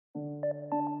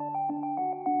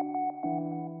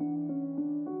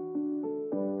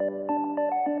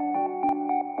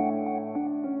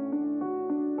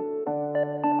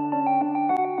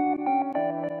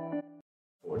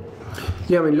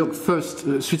Yeah, I mean, look, first,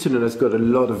 Switzerland has got a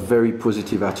lot of very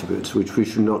positive attributes, which we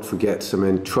should not forget. I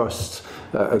mean, trust,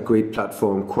 a great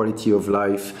platform, quality of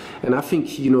life. And I think,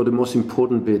 the most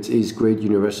important bit is great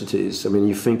universities. I mean,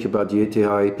 you think about the ETH,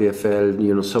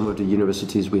 EPFL, some of the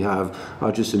universities we have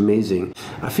are just amazing.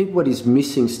 I think what is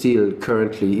missing still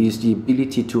currently is the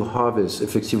ability to harvest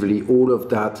effectively all of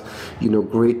that,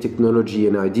 great technology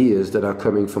and ideas that are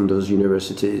coming from those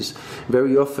universities.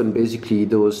 Very often, basically,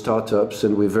 those startups,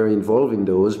 and we're very involved in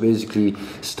those, basically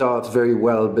start very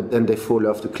well, but then they fall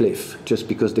off the cliff just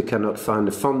because they cannot find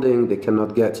the funding, they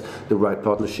cannot get the right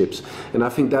partnerships. And I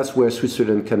think that's where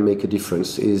Switzerland can make a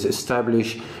difference, is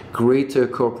establish greater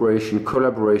cooperation,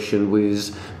 collaboration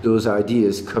with those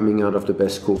ideas coming out of the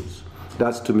best schools.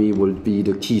 That, to me, will be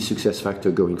the key success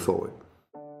factor going forward.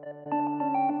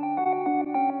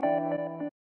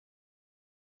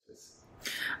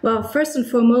 Well, first and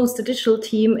foremost, the digital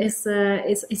team is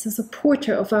a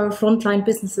supporter of our frontline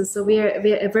businesses. So we're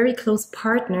a very close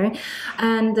partner,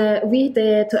 and we're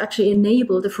there to actually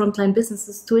enable the frontline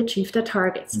businesses to achieve their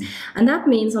targets. And that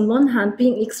means, on one hand,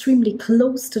 being extremely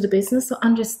close to the business, so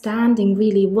understanding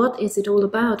really what is it all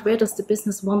about, where does the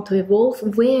business want to evolve,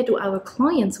 where do our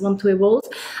clients want to evolve,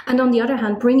 and on the other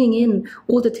hand, bringing in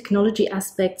all the technology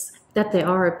aspects that they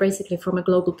are basically from a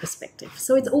global perspective.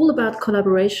 So it's all about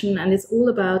collaboration, and it's all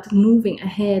about moving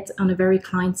ahead on a very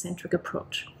client-centric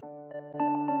approach.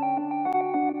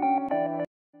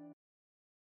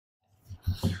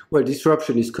 Well,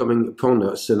 disruption is coming upon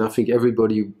us, and I think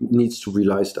everybody needs to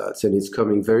realize that, and it's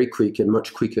coming very quick and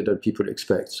much quicker than people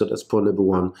expect. So that's point number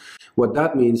one. What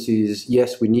that means is,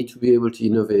 yes, we need to be able to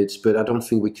innovate, but I don't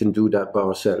think we can do that by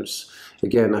ourselves.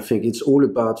 Again, I think it's all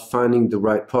about finding the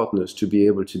right partners to be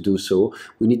able to do so.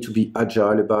 We need to be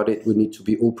agile about it. We need to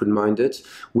be open-minded.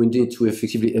 We need to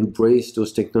effectively embrace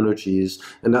those technologies.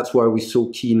 And that's why we're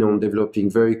so keen on developing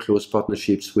very close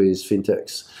partnerships with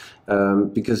fintechs.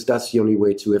 Because that's the only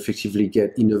way to effectively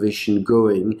get innovation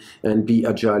going and be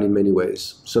agile in many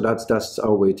ways. So that's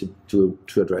our way to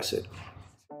address it.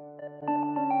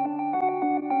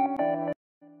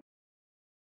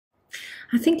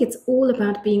 I think it's all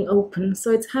about being open.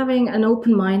 So it's having an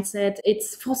open mindset,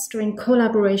 it's fostering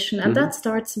collaboration, and that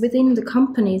starts within the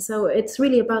company. So it's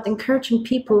really about encouraging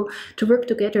people to work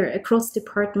together across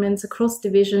departments, across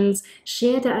divisions,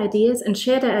 share their ideas, and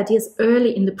share their ideas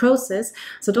early in the process.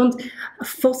 So don't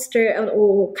foster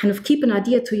or kind of keep an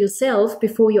idea to yourself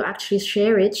before you actually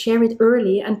share it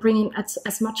early, and bring in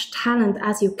as much talent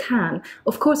as you can.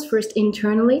 Of course, first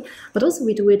internally, but also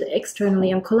we do it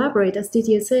externally and collaborate, as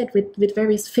Didier said, with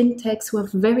various fintechs who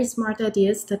have very smart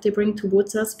ideas that they bring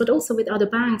towards us, but also with other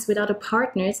banks, with other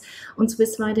partners on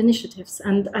Swiss-wide initiatives.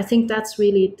 And I think that's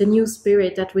really the new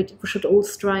spirit that we should all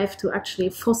strive to actually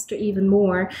foster even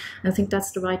more. I think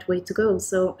that's the right way to go.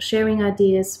 So sharing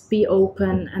ideas, be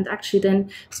open, and actually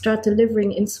then start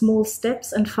delivering in small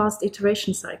steps and fast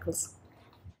iteration cycles.